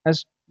role,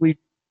 as we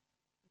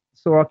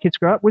saw our kids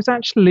grow up, was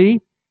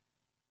actually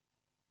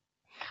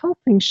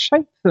helping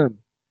shape them,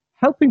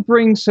 helping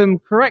bring some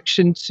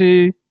correction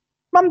to.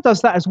 Mum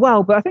does that as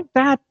well, but I think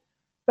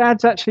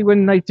dads actually,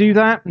 when they do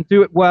that and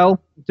do it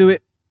well, do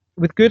it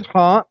with good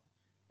heart,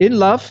 in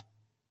love,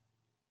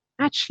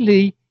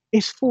 actually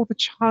is for the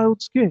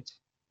child's good.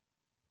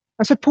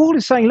 And so Paul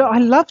is saying, look, I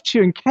loved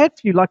you and cared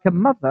for you like a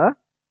mother,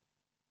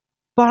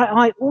 but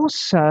I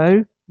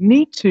also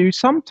need to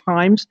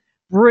sometimes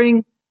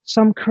bring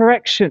some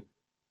correction.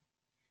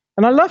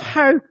 And I love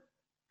how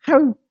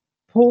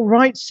Paul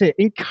writes it,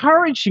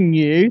 encouraging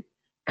you,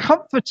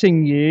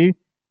 comforting you,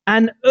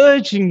 and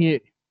urging you.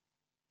 Do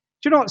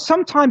you know what?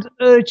 Sometimes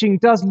urging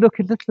does look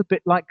a little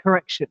bit like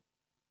correction,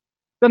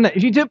 doesn't it?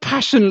 If you do it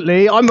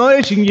passionately, I'm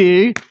urging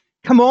you,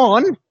 come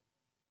on.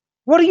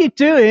 What are you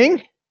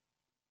doing?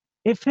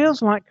 It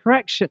feels like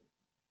correction.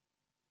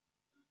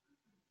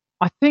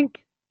 I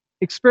think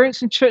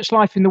experiencing church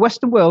life in the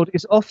Western world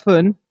is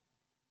often,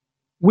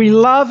 we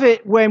love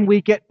it when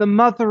we get the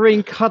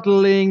mothering,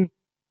 cuddling,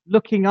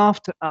 looking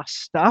after us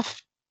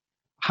stuff.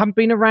 I haven't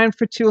been around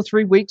for 2 or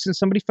 3 weeks and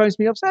somebody phones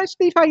me up, says, hey,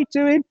 Steve, how you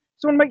doing?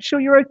 Just want to make sure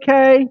you're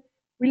okay.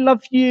 We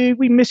love you.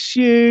 We miss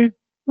you.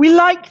 We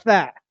like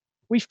that.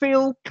 We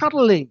feel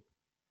cuddling.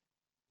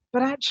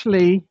 But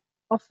actually,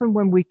 often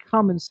when we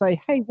come and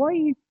say, hey, why are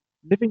you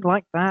living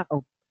like that?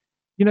 Or,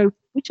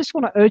 we just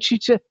want to urge you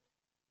to.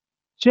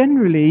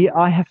 Generally,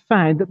 I have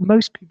found that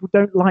most people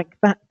don't like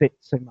that bit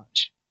so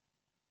much.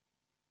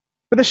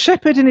 But the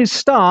shepherd and his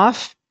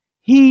staff,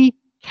 he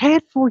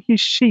cared for his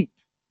sheep.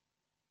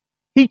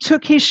 He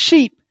took his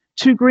sheep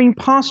to green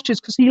pastures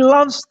because he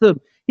loves them.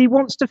 He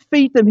wants to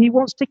feed them. He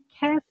wants to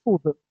care for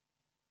them.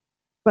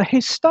 But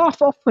his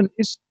staff often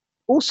is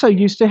also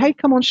used to, hey,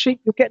 come on,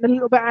 sheep, you're getting a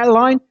little bit out of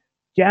line.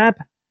 Jab.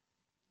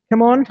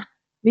 Come on,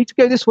 need to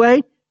go this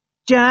way.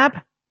 Jab.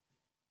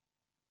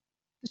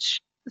 The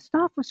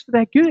staff was for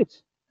their good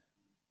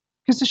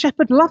because the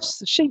shepherd loves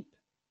the sheep.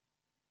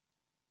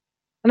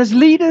 And as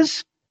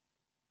leaders,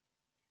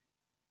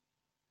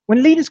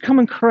 when leaders come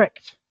and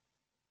correct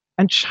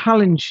and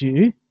challenge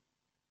you,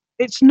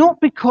 it's not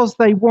because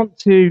they want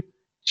to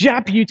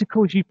jab you to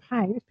cause you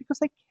pain. It's because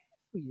they care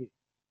for you.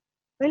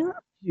 They love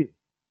you.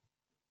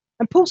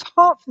 And Paul's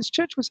heart for this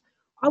church was,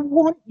 I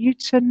want you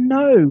to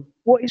know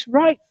what is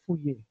right for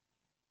you.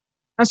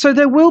 And so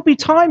there will be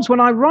times when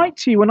I write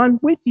to you, when I'm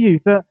with you,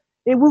 that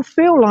it will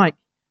feel like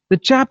the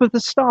jab of the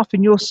staff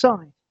in your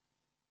side.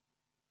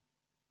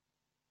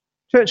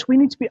 Church, we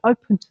need to be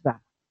open to that.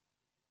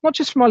 Not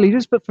just from our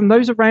leaders, but from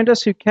those around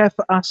us who care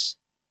for us.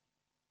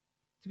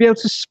 To be able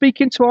to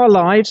speak into our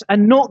lives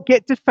and not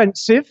get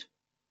defensive.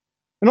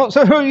 And not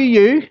say, who are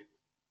you?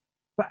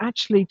 But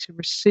actually to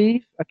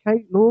receive,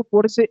 okay, Lord,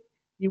 what is it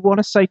you want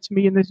to say to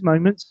me in these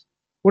moments?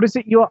 What is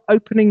it you are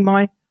opening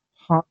my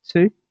heart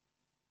to?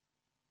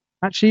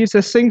 Actually, is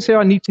there things here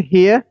I need to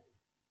hear?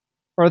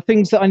 Or are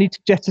things that I need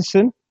to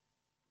jettison?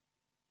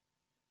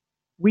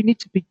 We need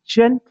to be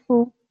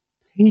gentle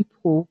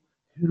people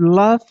who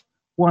love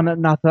one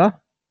another.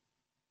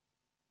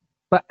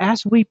 But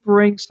as we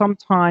bring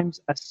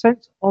sometimes a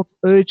sense of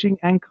urging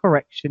and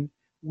correction,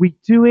 we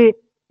do it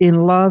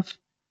in love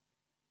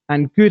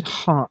and good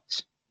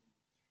heart.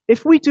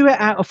 If we do it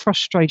out of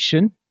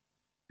frustration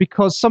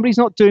because somebody's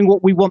not doing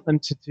what we want them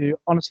to do,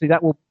 honestly,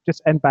 that will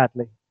just end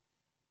badly.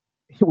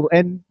 It will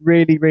end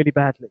really, really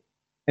badly.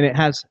 And it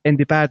has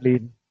ended badly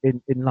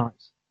in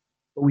lives.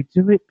 But we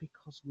do it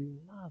because we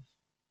love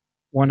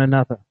one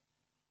another.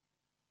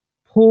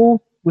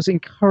 Paul was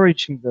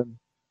encouraging them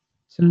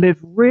to live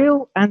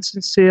real and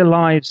sincere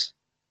lives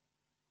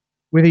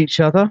with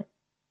each other.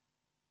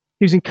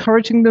 He was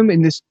encouraging them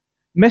in this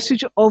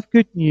message of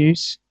good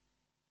news.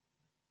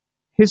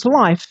 His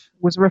life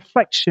was a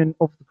reflection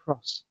of the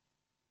cross.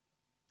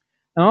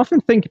 And I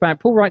often think about,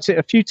 Paul writes it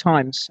a few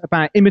times,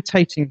 about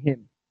imitating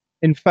him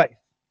in faith.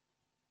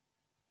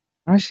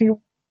 And I think,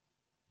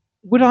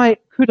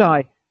 could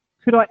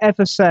I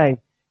ever say,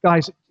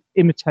 guys,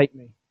 imitate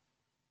me?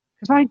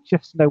 Because I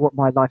just know what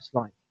my life's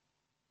like.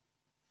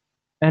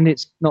 And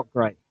it's not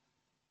great.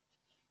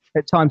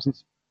 At times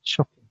it's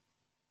shocking.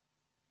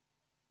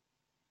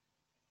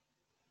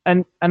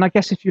 And I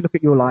guess if you look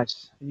at your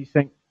lives and you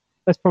think,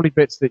 there's probably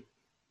bits that,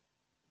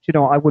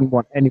 I wouldn't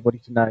want anybody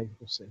to know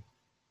or see.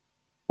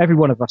 Every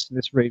one of us in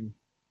this room,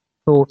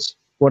 thoughts,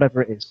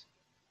 whatever it is.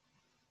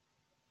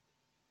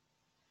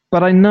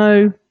 But I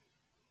know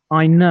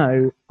in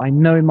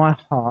my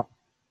heart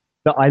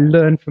that I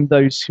learn from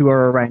those who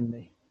are around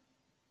me.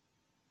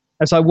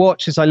 as I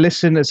watch, as I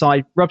listen, as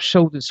I rub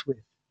shoulders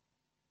with.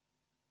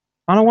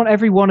 And I want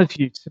every one of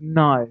you to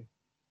know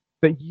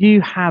that you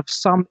have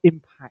some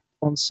impact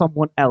on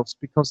someone else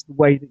because of the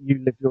way that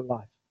you live your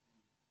life.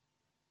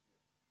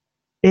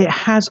 It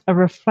has a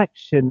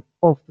reflection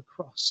of the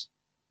cross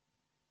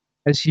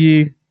as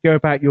you go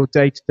about your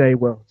day-to-day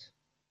world.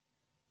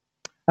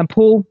 And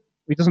Paul,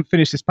 he doesn't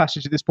finish this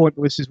passage at this point,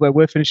 but this is where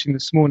we're finishing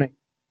this morning.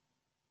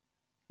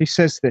 He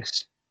says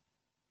this: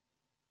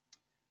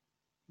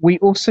 we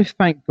also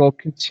thank God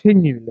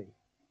continually,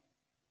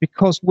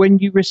 because when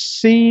you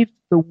received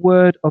the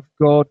word of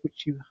God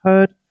which you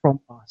heard from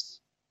us,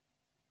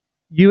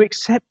 you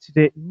accepted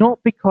it not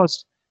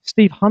because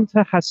Steve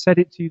Hunter has said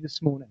it to you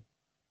this morning,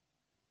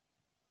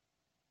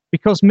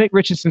 because Mick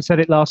Richardson said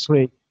it last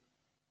week,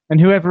 and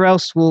whoever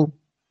else will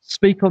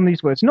speak on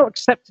these words. Not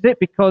accepted it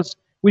because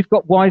we've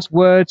got wise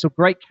words or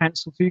great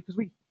counsel to you, because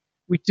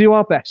we do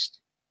our best.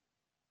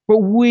 But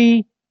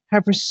we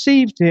have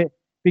received it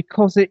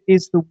because it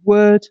is the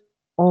word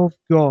of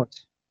God.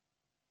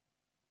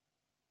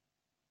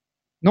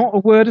 Not a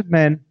word of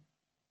men,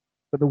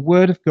 but the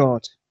word of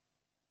God,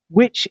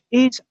 which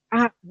is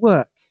at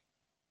work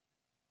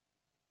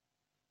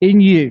in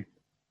you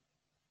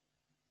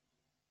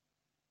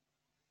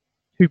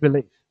who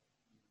believe.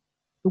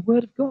 The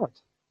word of God.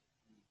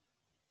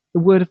 The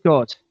word of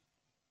God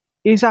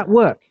is at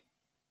work.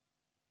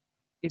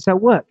 It's at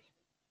work.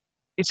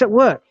 It's at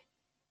work.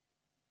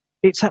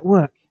 It's at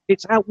work.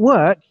 It's at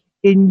work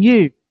in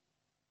you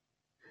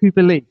who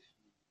believe.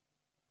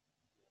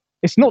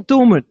 It's not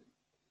dormant.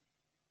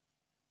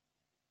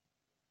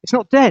 It's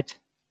not dead.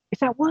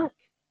 It's at work.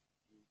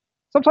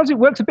 Sometimes it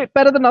works a bit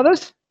better than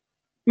others,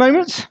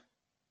 moments,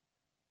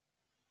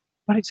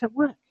 but it's at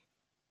work.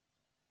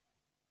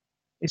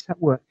 It's at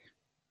work.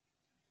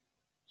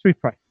 Shall we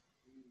pray?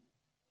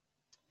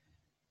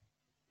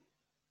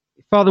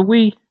 Father,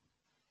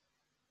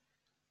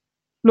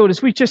 Lord,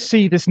 as we just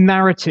see this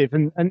narrative,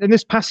 and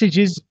this passage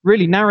is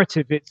really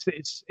narrative.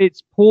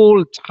 It's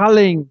Paul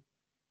telling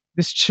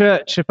this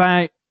church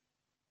about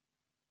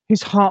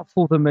his heart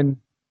for them and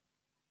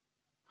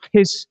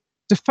his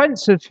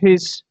defense of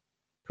his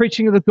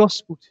preaching of the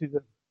gospel to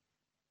them.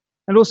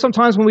 And also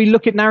sometimes when we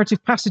look at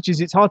narrative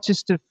passages, it's hard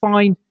just to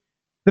find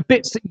the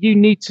bits that you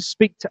need to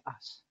speak to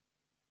us.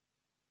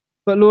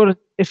 But Lord,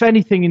 if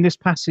anything in this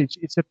passage,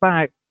 it's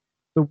about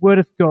the word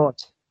of God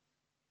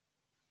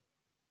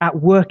at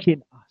work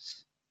in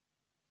us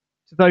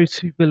to those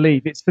who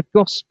believe. It's the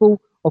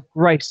gospel of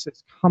grace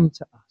that's come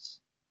to us.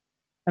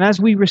 And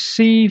as we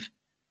receive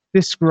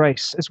this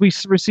grace, as we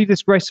receive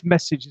this grace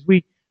message, as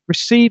we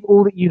receive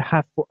all that you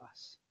have for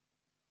us,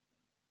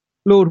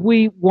 Lord,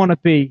 we want to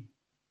be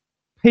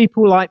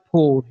people like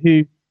Paul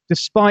who,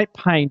 despite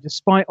pain,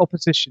 despite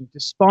opposition,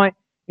 despite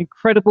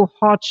incredible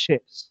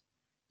hardships,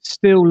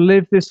 still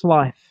live this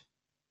life,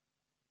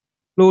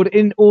 Lord,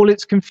 in all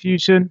its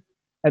confusion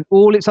and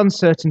all its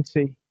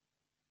uncertainty,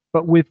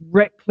 but with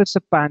reckless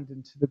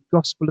abandon to the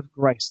gospel of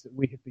grace that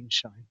we have been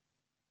shown.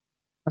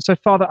 And so,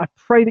 Father, I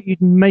pray that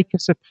you'd make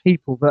us a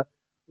people that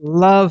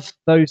love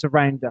those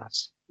around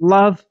us,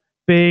 love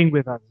being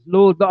with others.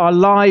 Lord, that our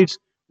lives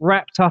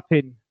wrapped up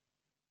in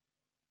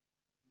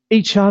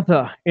each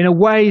other in a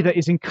way that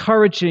is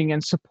encouraging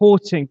and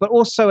supporting, but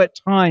also at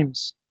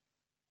times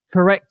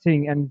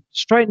correcting and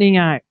straightening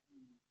out.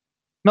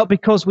 Not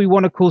because we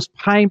want to cause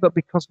pain, but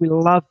because we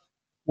love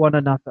one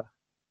another.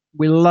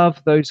 We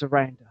love those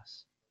around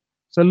us.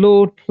 So,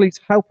 Lord, please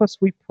help us,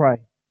 we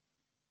pray.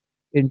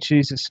 In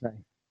Jesus'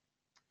 name.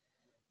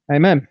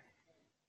 Amen.